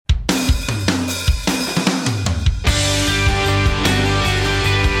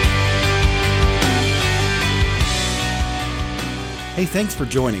Hey, thanks for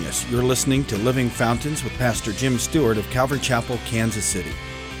joining us. You're listening to Living Fountains with Pastor Jim Stewart of Calvary Chapel, Kansas City.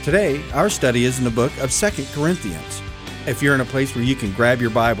 Today, our study is in the book of 2 Corinthians. If you're in a place where you can grab your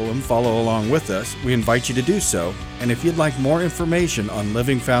Bible and follow along with us, we invite you to do so. And if you'd like more information on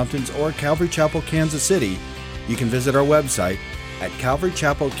Living Fountains or Calvary Chapel, Kansas City, you can visit our website at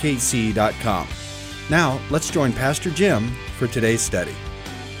calvarychapelkc.com. Now, let's join Pastor Jim for today's study.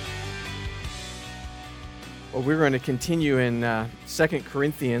 Well, we're going to continue in 2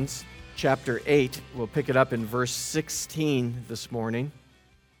 Corinthians chapter 8. We'll pick it up in verse 16 this morning.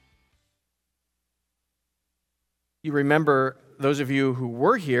 You remember, those of you who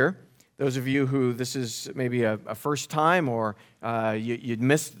were here, those of you who this is maybe a first time or you'd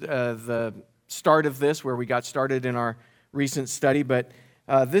missed the start of this where we got started in our recent study, but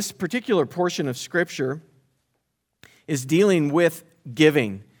this particular portion of Scripture is dealing with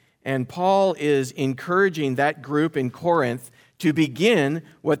giving. And Paul is encouraging that group in Corinth to begin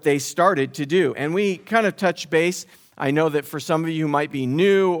what they started to do. And we kind of touch base. I know that for some of you who might be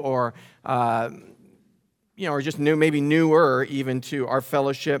new or just new, maybe newer even to our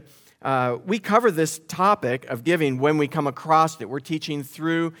fellowship, we cover this topic of giving when we come across it. We're teaching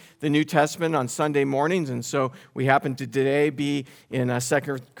through the New Testament on Sunday mornings, and so we happen to today be in 2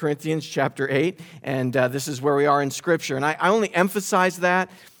 Corinthians chapter 8, and this is where we are in Scripture. And I only emphasize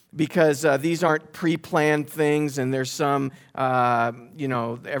that because these aren't pre-planned things, and there's some,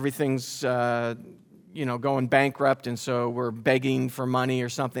 everything's, going bankrupt, and so we're begging for money or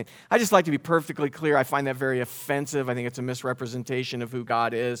something. I just like to be perfectly clear. I find that very offensive. I think it's a misrepresentation of who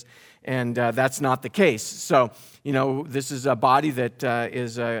God is, and that's not the case. So, this is a body that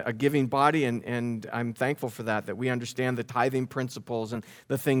is a giving body, and I'm thankful for that we understand the tithing principles and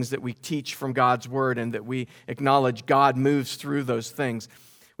the things that we teach from God's Word, and that we acknowledge God moves through those things.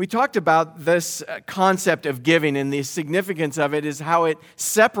 We talked about this concept of giving, and the significance of it is how it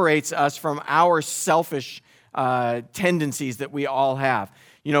separates us from our selfish tendencies that we all have.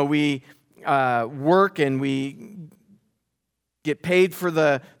 We work and we get paid for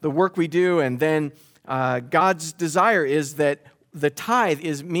the work we do, and then God's desire is that the tithe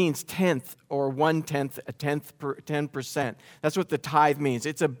means tenth or 1/10, 10%. That's what the tithe means.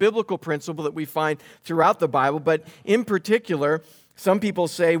 It's a biblical principle that we find throughout the Bible, but in particular, some people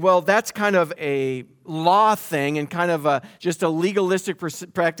say, well, that's kind of a law thing and kind of just a legalistic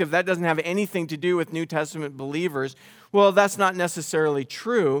perspective. That doesn't have anything to do with New Testament believers. Well, that's not necessarily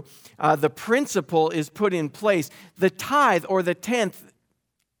true. The principle is put in place. The tithe or the tenth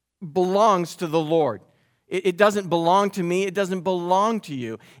belongs to the Lord. It doesn't belong to me. It doesn't belong to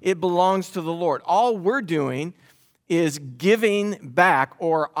you. It belongs to the Lord. All we're doing is giving back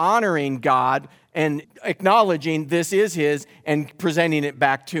or honoring God and acknowledging this is His and presenting it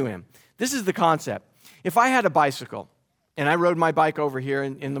back to Him. This is the concept. If I had a bicycle, and I rode my bike over here,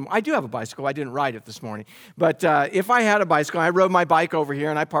 I do have a bicycle. I didn't ride it this morning. But if I had a bicycle, I rode my bike over here,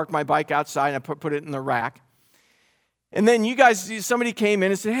 and I parked my bike outside, and I put it in the rack. And then somebody came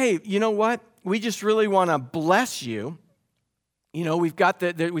in and said, hey, you know what? We just really want to bless you. We've got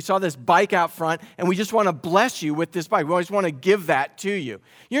we saw this bike out front, and we just want to bless you with this bike. We always want to give that to you.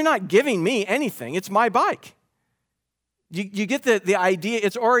 You're not giving me anything. It's my bike. You get the idea.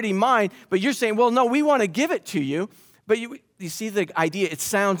 It's already mine, but you're saying, well, no, we want to give it to you. But you see the idea. It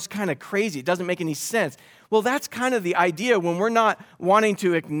sounds kind of crazy. It doesn't make any sense. Well, that's kind of the idea when we're not wanting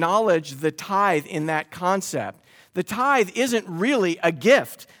to acknowledge the tithe in that concept. The tithe isn't really a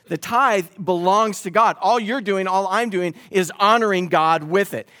gift. The tithe belongs to God. All I'm doing is honoring God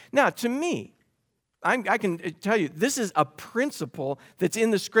with it. Now, to me, I can tell you, this is a principle that's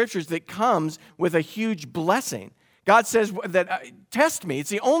in the Scriptures that comes with a huge blessing. God says that, test me. It's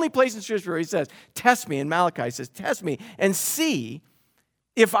the only place in Scripture where He says, test me. In Malachi, He says, test me and see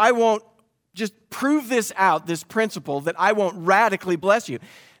if I won't just prove this out, this principle, that I won't radically bless you.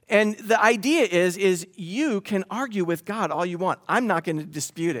 And the idea is you can argue with God all you want. I'm not going to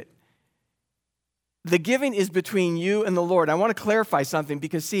dispute it. The giving is between you and the Lord. I want to clarify something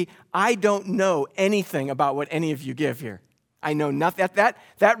because, see, I don't know anything about what any of you give here. I know nothing.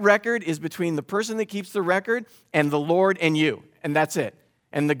 That record is between the person that keeps the record and the Lord and you, and that's it.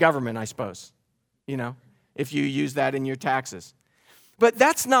 And the government, I suppose, if you use that in your taxes. But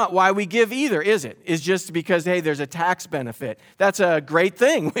that's not why we give either, is it? It's just because, hey, there's a tax benefit. That's a great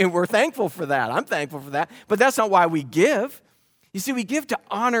thing. We're thankful for that. I'm thankful for that. But that's not why we give. You see, we give to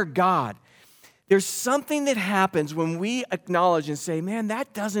honor God. There's something that happens when we acknowledge and say, man,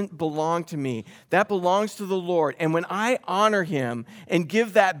 that doesn't belong to me. That belongs to the Lord. And when I honor him and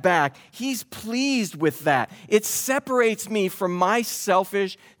give that back, he's pleased with that. It separates me from my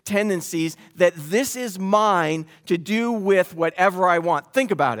selfish tendencies that this is mine to do with whatever I want.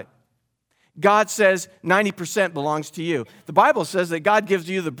 Think about it. God says 90% belongs to you. The Bible says that God gives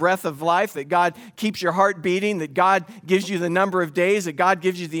you the breath of life, that God keeps your heart beating, that God gives you the number of days, that God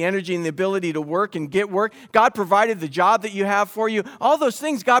gives you the energy and the ability to work and get work. God provided the job that you have for you. All those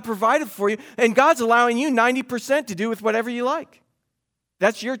things God provided for you, and God's allowing you 90% to do with whatever you like.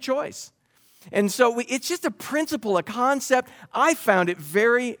 That's your choice. And so it's just a principle, a concept. I found it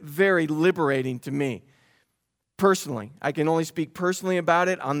very, very liberating to me. Personally, I can only speak personally about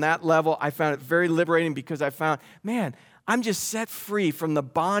it on that level. I found it very liberating because I found, man, I'm just set free from the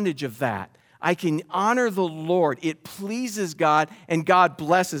bondage of that. I can honor the Lord. It pleases God, and God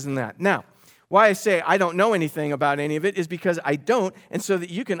blesses in that. Now, why I say I don't know anything about any of it is because I don't, and so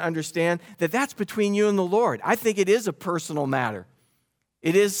that you can understand that that's between you and the Lord. I think it is a personal matter.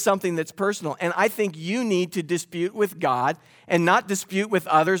 It is something that's personal, and I think you need to dispute with God and not dispute with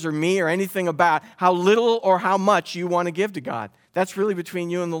others or me or anything about how little or how much you want to give to God. That's really between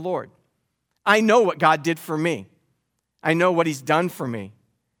you and the Lord. I know what God did for me. I know what he's done for me.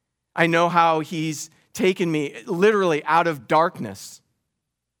 I know how he's taken me literally out of darkness.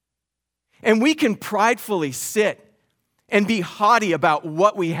 And we can pridefully sit and be haughty about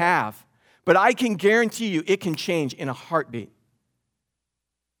what we have, but I can guarantee you it can change in a heartbeat.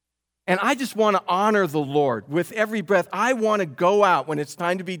 And I just want to honor the Lord with every breath. I want to go out when it's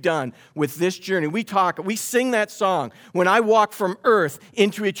time to be done with this journey. We sing that song, when I walk from earth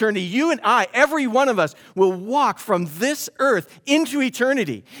into eternity. You and I, every one of us, will walk from this earth into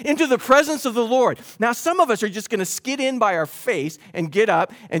eternity, into the presence of the Lord. Now, some of us are just going to skid in by our face and get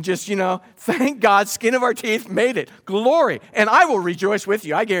up and just, thank God, skin of our teeth, made it. Glory. And I will rejoice with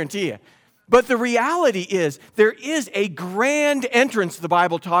you, I guarantee you. But the reality is, there is a grand entrance the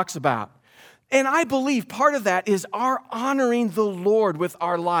Bible talks about. And I believe part of that is our honoring the Lord with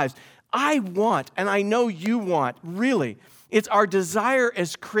our lives. I want, and I know you want, really, it's our desire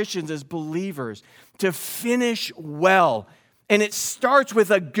as Christians, as believers, to finish well. And it starts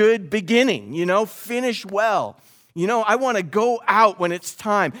with a good beginning, finish well. I want to go out when it's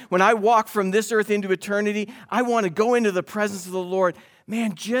time. When I walk from this earth into eternity, I want to go into the presence of the Lord.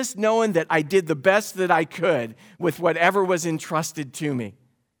 Man, just knowing that I did the best that I could with whatever was entrusted to me.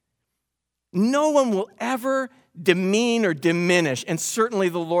 No one will ever demean or diminish, and certainly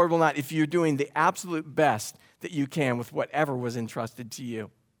the Lord will not, if you're doing the absolute best that you can with whatever was entrusted to you.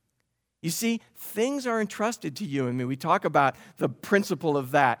 You see, things are entrusted to you and me. We talk about the principle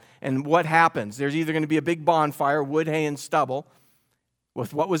of that and what happens. There's either going to be a big bonfire, wood, hay, and stubble,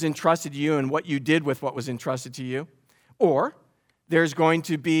 with what was entrusted to you and what you did with what was entrusted to you, or there's going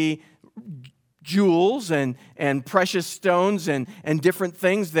to be jewels and precious stones and different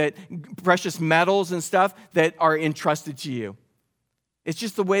things, precious metals and stuff that are entrusted to you. It's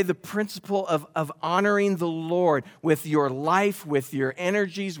just the way the principle of honoring the Lord with your life, with your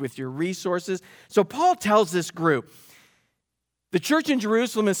energies, with your resources. So Paul tells this group, the church in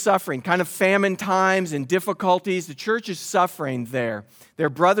Jerusalem is suffering, kind of famine times and difficulties. The church is suffering there. They're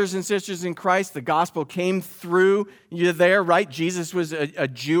brothers and sisters in Christ. The gospel came through you there, right? Jesus was a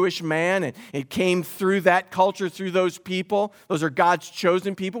Jewish man, and it came through that culture, through those people. Those are God's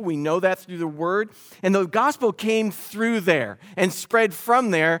chosen people. We know that through the Word. And the gospel came through there and spread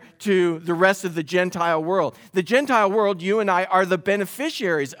from there to the rest of the Gentile world. The Gentile world, you and I, are the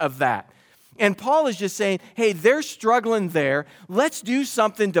beneficiaries of that. And Paul is just saying, hey, they're struggling there. Let's do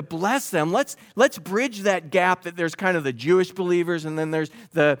something to bless them. Let's bridge that gap that there's kind of the Jewish believers and then there's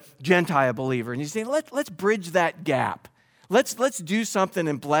the Gentile believer. And he's saying, let's bridge that gap. Let's do something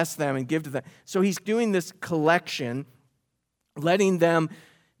and bless them and give to them. So he's doing this collection, letting them,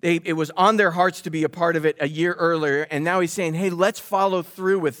 it was on their hearts to be a part of it a year earlier. And now he's saying, hey, let's follow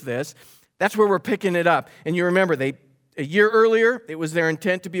through with this. That's where we're picking it up. And you remember, a year earlier, it was their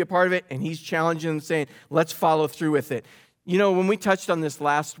intent to be a part of it, and he's challenging them, saying, let's follow through with it. When we touched on this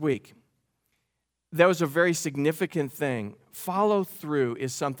last week, that was a very significant thing. Follow through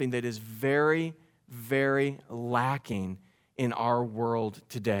is something that is very, very lacking in our world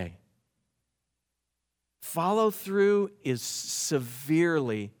today. Follow through is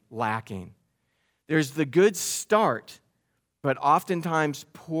severely lacking. There's the good start, but oftentimes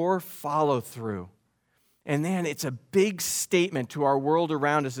poor follow through. And then it's a big statement to our world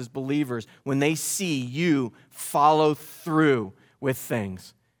around us as believers when they see you follow through with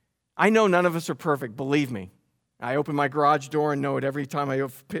things. I know none of us are perfect, believe me. I open my garage door and know it every time I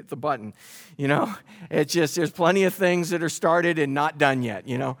hit the button. It's just, there's plenty of things that are started and not done yet,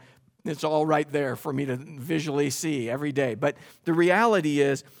 It's all right there for me to visually see every day. But the reality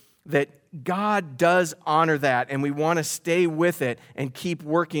is that God does honor that, and we want to stay with it and keep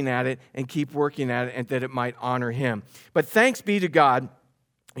working at it and that it might honor Him. But thanks be to God.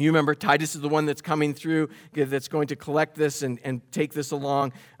 You remember Titus is the one that's coming through, that's going to collect this and take this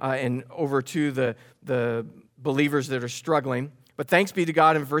along and over to the believers that are struggling. But thanks be to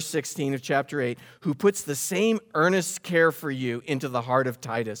God in verse 16 of chapter 8, who puts the same earnest care for you into the heart of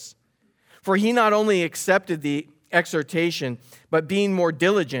Titus. For he not only accepted the exhortation, but being more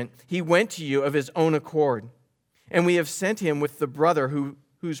diligent, he went to you of his own accord. And we have sent him with the brother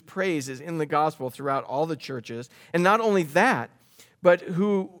whose praise is in the gospel throughout all the churches. And not only that, but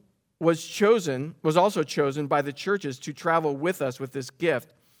who was also chosen by the churches to travel with us with this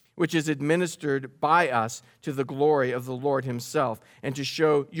gift, which is administered by us to the glory of the Lord Himself, and to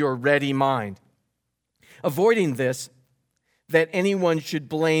show your ready mind. Avoiding this, that anyone should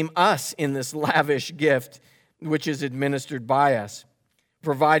blame us in this lavish gift, which is administered by us,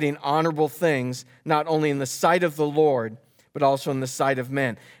 providing honorable things, not only in the sight of the Lord, but also in the sight of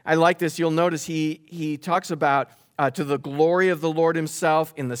men. I like this. You'll notice he talks about to the glory of the Lord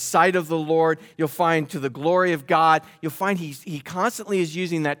Himself, in the sight of the Lord. You'll find to the glory of God. You'll find he constantly is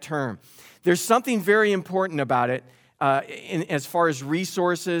using that term. There's something very important about it as far as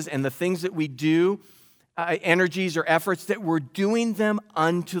resources and the things that we do, energies or efforts, that we're doing them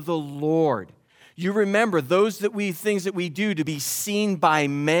unto the Lord. You remember things that we do to be seen by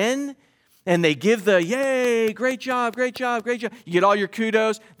men, and they give the, yay, great job, great job, great job. You get all your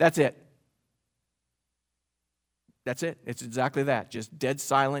kudos. That's it. That's it. It's exactly that. Just dead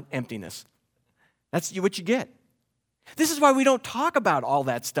silent emptiness. That's what you get. This is why we don't talk about all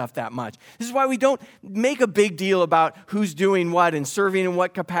that stuff that much. This is why we don't make a big deal about who's doing what and serving in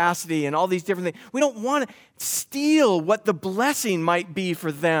what capacity and all these different things. We don't want to steal what the blessing might be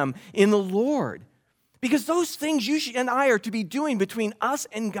for them in the Lord. Because those things you and I are to be doing between us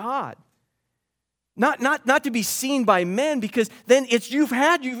and God. Not to be seen by men, because then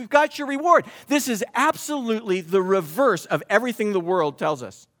you've got your reward. This is absolutely the reverse of everything the world tells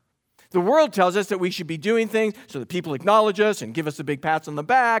us. The world tells us that we should be doing things so that people acknowledge us and give us the big pats on the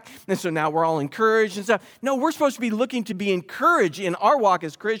back, and so now we're all encouraged and stuff. No, we're supposed to be looking to be encouraged in our walk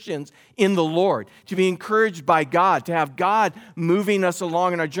as Christians in the Lord, to be encouraged by God, to have God moving us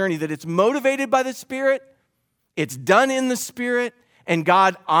along in our journey, that it's motivated by the Spirit, it's done in the Spirit, and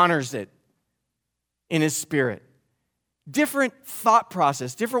God honors it in His Spirit. Different thought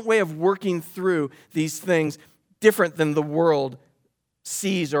process, different way of working through these things, different than the world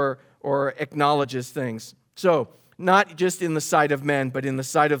sees or acknowledges things. So, not just in the sight of men, but in the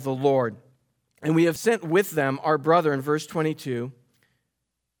sight of the Lord. And we have sent with them our brother in verse 22,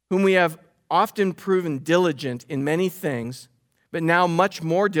 whom we have often proven diligent in many things, but now much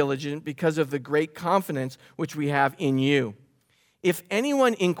more diligent because of the great confidence which we have in you. If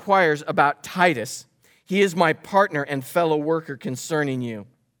anyone inquires about Titus, he is my partner and fellow worker concerning you.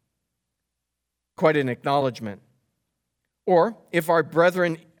 Quite an acknowledgement. Or, if our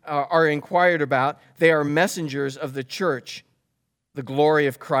brethren are inquired about, they are messengers of the church, the glory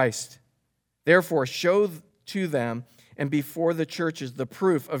of Christ. Therefore, show to them and before the churches the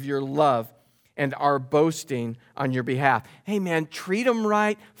proof of your love and our boasting on your behalf. Hey, man, treat them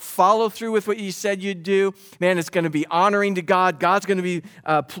right. Follow through with what you said you'd do. Man, it's going to be honoring to God. God's going to be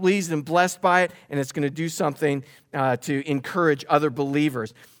pleased and blessed by it, and it's going to do something to encourage other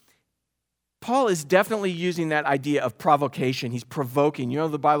believers. Paul is definitely using that idea of provocation. He's provoking. You know,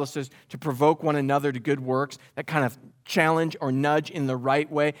 the Bible says to provoke one another to good works, that kind of challenge or nudge in the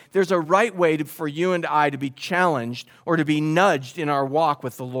right way. There's a right way for you and I to be challenged or to be nudged in our walk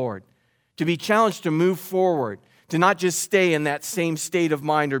with the Lord, to be challenged to move forward, to not just stay in that same state of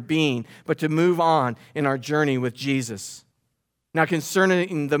mind or being, but to move on in our journey with Jesus. Now,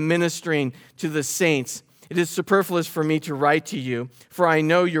 concerning the ministering to the saints, it is superfluous for me to write to you, for I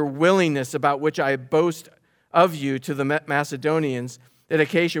know your willingness, about which I boast of you to the Macedonians, that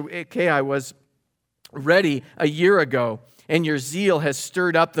Achaia was ready a year ago, and your zeal has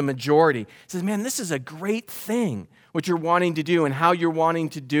stirred up the majority. He says, man, this is a great thing, what you're wanting to do and how you're wanting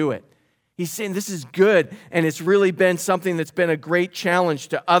to do it. He's saying this is good, and it's really been something that's been a great challenge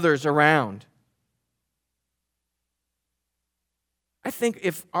to others around. I think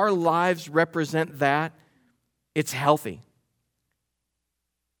if our lives represent that, it's healthy.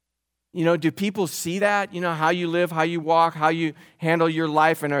 You know, do people see that? You know, how you live, how you walk, how you handle your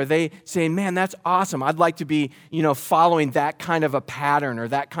life, and are they saying, man, that's awesome. I'd like to be, following that kind of a pattern or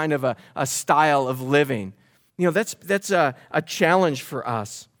that kind of a style of living. That's a challenge for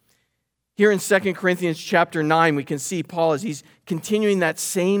us. Here in 2 Corinthians chapter 9, we can see Paul as he's continuing that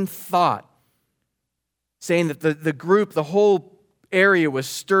same thought, saying that the group, the whole area was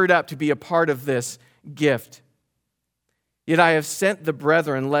stirred up to be a part of this gift. Yet I have sent the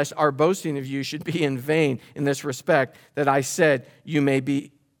brethren, lest our boasting of you should be in vain in this respect, that I said you may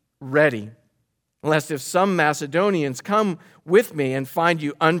be ready, lest if some Macedonians come with me and find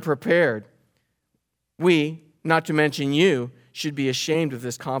you unprepared, we, not to mention you, should be ashamed of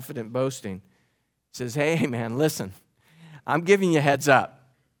this confident boasting. He says, hey, man, listen, I'm giving you a heads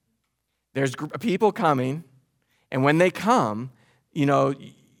up. There's people coming, and when they come,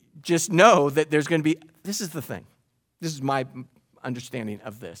 just know that there's going to be, this is the thing. This is my understanding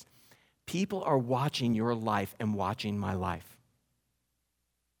of this. People are watching your life and watching my life.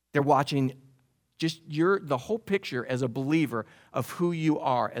 They're watching just the whole picture as a believer of who you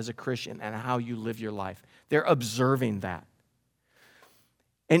are as a Christian and how you live your life. They're observing that.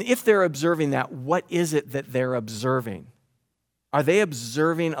 And if they're observing that, what is it that they're observing? Are they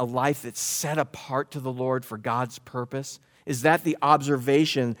observing a life that's set apart to the Lord for God's purpose? Is that the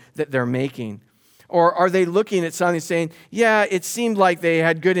observation that they're making? Or are they looking at something saying, yeah, it seemed like they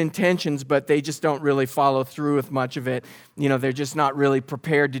had good intentions, but they just don't really follow through with much of it. They're just not really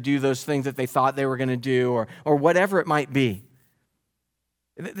prepared to do those things that they thought they were going to do, or whatever it might be.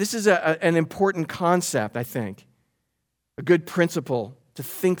 This is an important concept, I think. A good principle to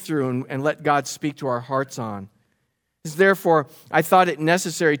think through and let God speak to our hearts on. Therefore, I thought it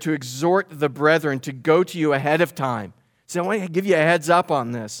necessary to exhort the brethren to go to you ahead of time. So I want to give you a heads up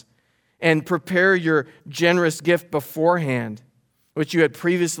on this. And prepare your generous gift beforehand, which you had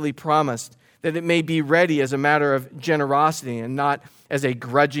previously promised, that it may be ready as a matter of generosity and not as a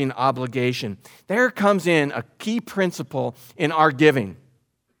grudging obligation. There comes in a key principle in our giving,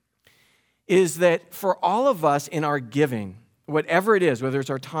 is that for all of us in our giving, whatever it is, whether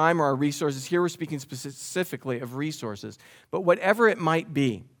it's our time or our resources, here we're speaking specifically of resources, but whatever it might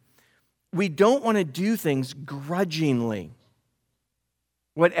be, we don't want to do things grudgingly.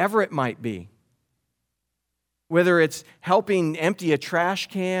 Whatever it might be. Whether it's helping empty a trash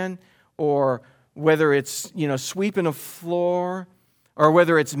can, or whether it's, sweeping a floor, or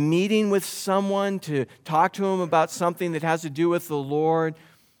whether it's meeting with someone to talk to them about something that has to do with the Lord,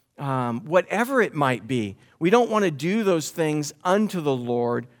 whatever it might be, we don't want to do those things unto the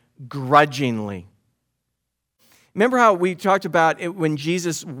Lord grudgingly. Remember how we talked about it when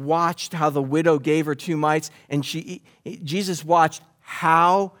Jesus watched how the widow gave her 2 mites, and Jesus watched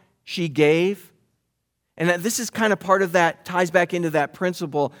how she gave. And this is kind of part of that, ties back into that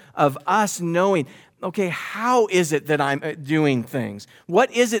principle of us knowing, okay, how is it that I'm doing things?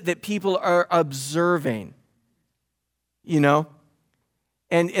 What is it that people are observing?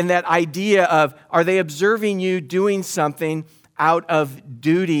 And that idea of, are they observing you doing something out of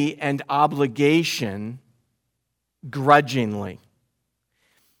duty and obligation grudgingly?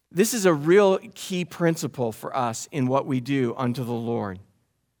 This is a real key principle for us in what we do unto the Lord.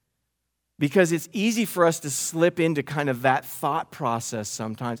 Because it's easy for us to slip into kind of that thought process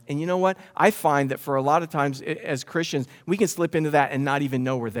sometimes. And you know what? I find that for a lot of times as Christians, we can slip into that and not even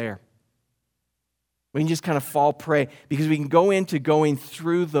know we're there. We can just kind of fall prey because we can go into going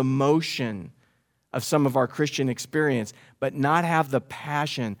through the motion of some of our Christian experience, but not have the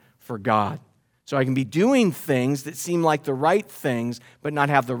passion for God. So I can be doing things that seem like the right things, but not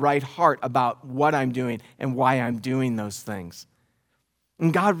have the right heart about what I'm doing and why I'm doing those things.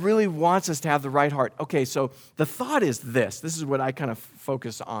 And God really wants us to have the right heart. Okay, so the thought is this. This is what I kind of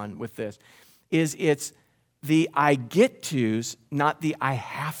focus on with this. It's the I get to's, not the I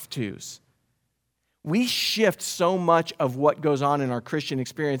have to's. We shift so much of what goes on in our Christian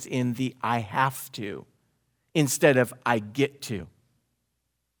experience in the I have to instead of I get to.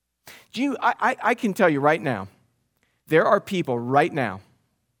 I can tell you right now, there are people right now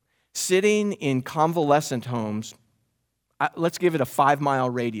sitting in convalescent homes. Let's give it a 5-mile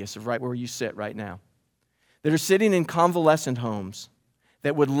radius of right where you sit right now. That are sitting in convalescent homes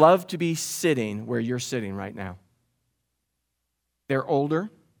that would love to be sitting where you're sitting right now. They're older.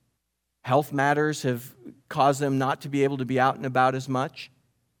 Health matters have caused them not to be able to be out and about as much.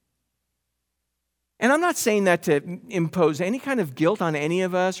 And I'm not saying that to impose any kind of guilt on any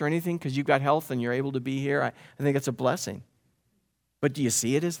of us or anything because you've got health and you're able to be here. I think it's a blessing. But do you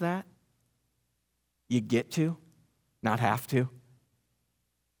see it as that? You get to, not have to.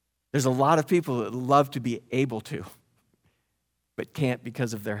 There's a lot of people that love to be able to, but can't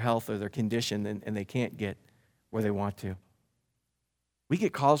because of their health or their condition, and they can't get where they want to. We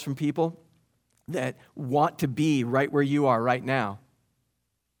get calls from people that want to be right where you are right now.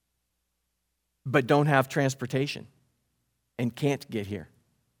 but don't have transportation and can't get here.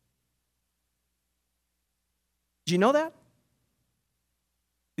 Did you know that?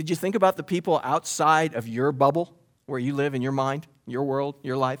 Did you think about the people outside of your bubble, where you live in your mind, your world,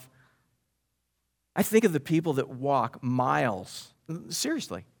 your life? I think of the people that walk miles,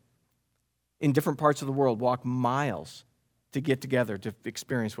 seriously, in different parts of the world, walk miles to get together, to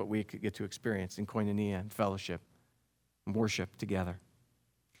experience what we could get to experience in koinonia and fellowship and worship together.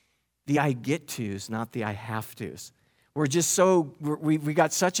 The I get to's, not the I have to's. We're just we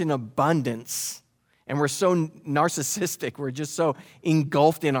got such an abundance, and we're so narcissistic. We're just so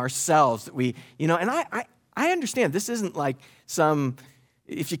engulfed in ourselves that and I understand this isn't like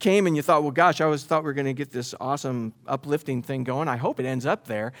if you came and you thought, well, gosh, I always thought we were going to get this awesome uplifting thing going. I hope it ends up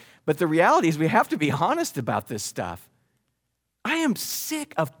there. But the reality is we have to be honest about this stuff. I am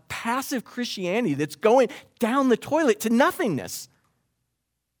sick of passive Christianity that's going down the toilet to nothingness.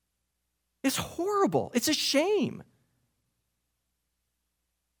 It's horrible. It's a shame.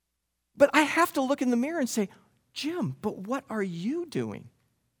 But I have to look in the mirror and say, Jim, but what are you doing?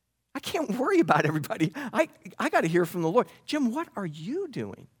 I can't worry about everybody. I got to hear from the Lord. Jim, what are you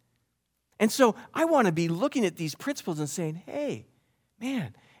doing? And so I want to be looking at these principles and saying, hey,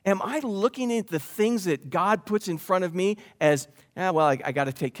 man, am I looking at the things that God puts in front of me as, I got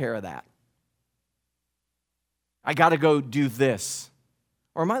to take care of that. I got to go do this.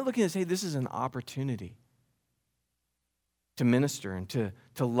 Or am I looking and say, this is an opportunity to minister and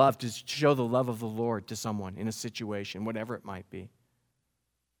to love, to show the love of the Lord to someone in a situation, whatever it might be.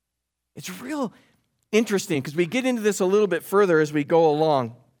 It's real interesting because we get into this a little bit further as we go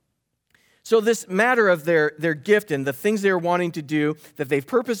along. So this matter of their gift and the things they're wanting to do, that they've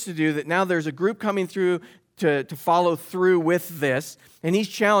purposed to do, that now there's a group coming through to follow through with this, and he's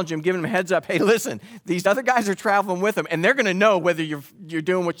challenging them, giving them a heads up, hey, listen, these other guys are traveling with them, and they're going to know whether you're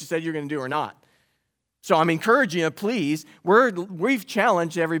doing what you said you're going to do or not. So I'm encouraging you, please, we've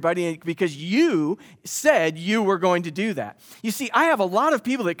challenged everybody because you said you were going to do that. You see, I have a lot of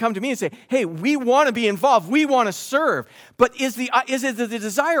people that come to me and say, hey, we want to be involved, we want to serve, but is it the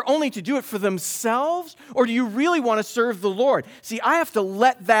desire only to do it for themselves, or do you really want to serve the Lord? See, I have to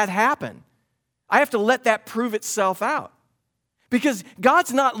let that happen. I have to let that prove itself out. Because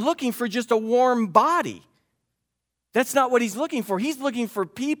God's not looking for just a warm body. That's not what he's looking for. He's looking for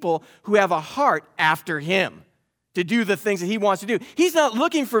people who have a heart after him to do the things that he wants to do. He's not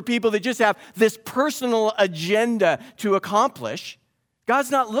looking for people that just have this personal agenda to accomplish.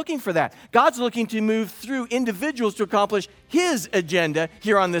 God's not looking for that. God's looking to move through individuals to accomplish his agenda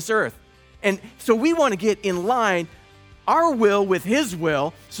here on this earth. And so we want to get in line, our will with his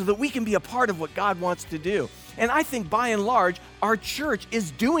will, so that we can be a part of what God wants to do. And I think by and large, our church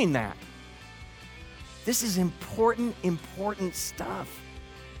is doing that. This is important stuff.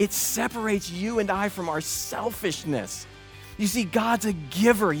 It separates you and I from our selfishness. You see, God's a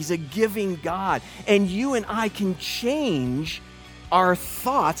giver. He's a giving God. And you and I can change our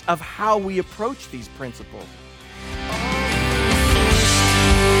thoughts of how we approach these principles.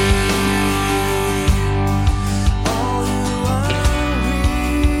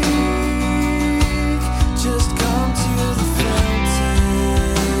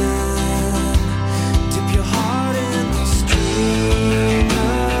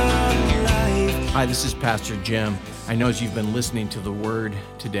 Hi, this is Pastor Jim. I know as you've been listening to the Word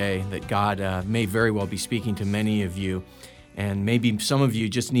today that God may very well be speaking to many of you, and maybe some of you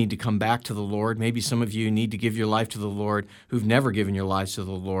just need to come back to the Lord. Maybe some of you need to give your life to the Lord who've never given your lives to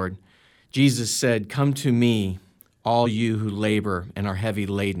the Lord. Jesus said, "Come to me, all you who labor and are heavy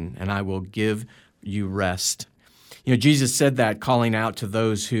laden, and I will give you rest." You know, Jesus said that calling out to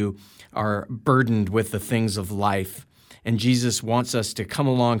those who are burdened with the things of life. And Jesus wants us to come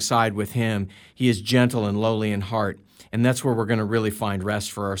alongside with him. He is gentle and lowly in heart. And that's where we're going to really find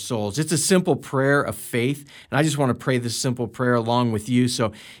rest for our souls. It's a simple prayer of faith. And I just want to pray this simple prayer along with you.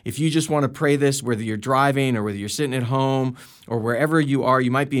 So if you just want to pray this, whether you're driving or whether you're sitting at home or wherever you are,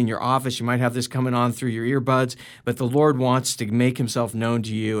 you might be in your office, you might have this coming on through your earbuds, but the Lord wants to make himself known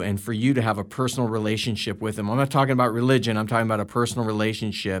to you and for you to have a personal relationship with him. I'm not talking about religion, I'm talking about a personal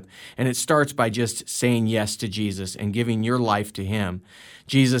relationship. And it starts by just saying yes to Jesus and giving your life to him.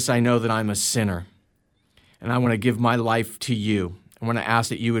 Jesus, I know that I'm a sinner. And I want to give my life to you. I want to ask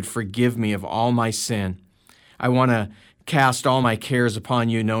that you would forgive me of all my sin. I want to cast all my cares upon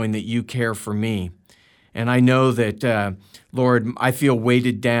you, knowing that you care for me. And I know that, Lord, I feel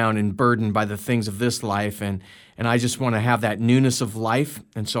weighted down and burdened by the things of this life, and I just want to have that newness of life.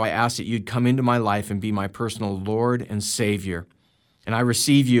 And so I ask that you'd come into my life and be my personal Lord and Savior. And I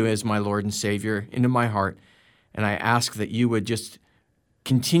receive you as my Lord and Savior into my heart. And I ask that you would just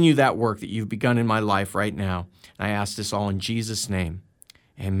continue that work that you've begun in my life right now. And I ask this all in Jesus' name.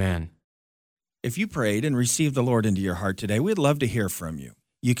 Amen. If you prayed and received the Lord into your heart today, we'd love to hear from you.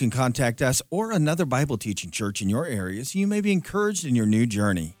 You can contact us or another Bible teaching church in your area so you may be encouraged in your new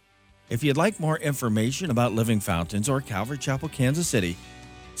journey. If you'd like more information about Living Fountains or Calvary Chapel, Kansas City,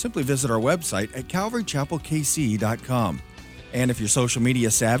 simply visit our website at calvarychapelkc.com. And if you're social media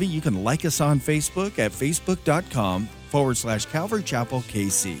savvy, you can like us on Facebook at facebook.com/Calvary Chapel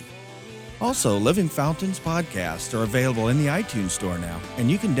KC. Also, Living Fountains podcasts are available in the iTunes Store now,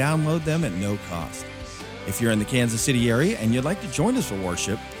 and you can download them at no cost. If you're in the Kansas City area and you'd like to join us for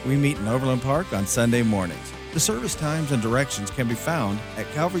worship, we meet in Overland Park on Sunday mornings. The service times and directions can be found at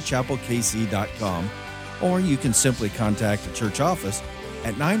calvarychapelkc.com, or you can simply contact the church office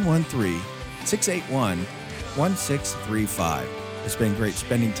at 913-681-1635. It's been great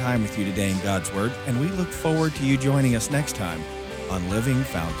spending time with you today in God's Word, and we look forward to you joining us next time on Living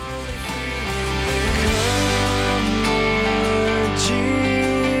Fountains.